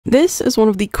This is one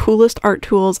of the coolest art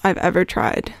tools I've ever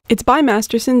tried. It's by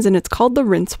Masterson's and it's called the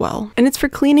Rinsewell, and it's for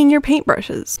cleaning your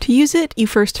paintbrushes. To use it, you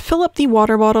first fill up the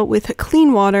water bottle with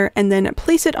clean water and then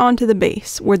place it onto the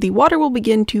base, where the water will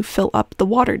begin to fill up the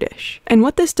water dish. And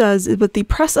what this does is with the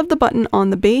press of the button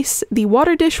on the base, the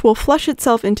water dish will flush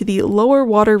itself into the lower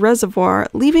water reservoir,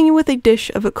 leaving you with a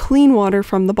dish of clean water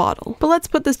from the bottle. But let's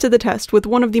put this to the test with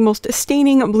one of the most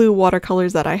staining blue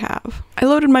watercolors that I have. I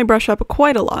loaded my brush up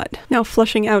quite a lot. Now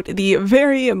flushing out the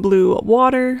very blue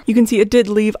water, you can see it did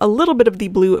leave a little bit of the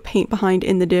blue paint behind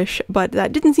in the dish, but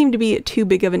that didn't seem to be too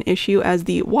big of an issue as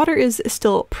the water is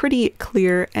still pretty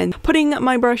clear. And putting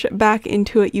my brush back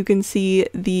into it, you can see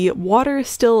the water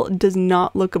still does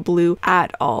not look blue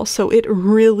at all, so it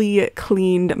really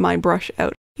cleaned my brush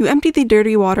out. You empty the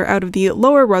dirty water out of the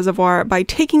lower reservoir by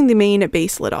taking the main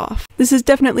base lid off. This is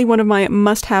definitely one of my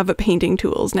must-have painting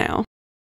tools now.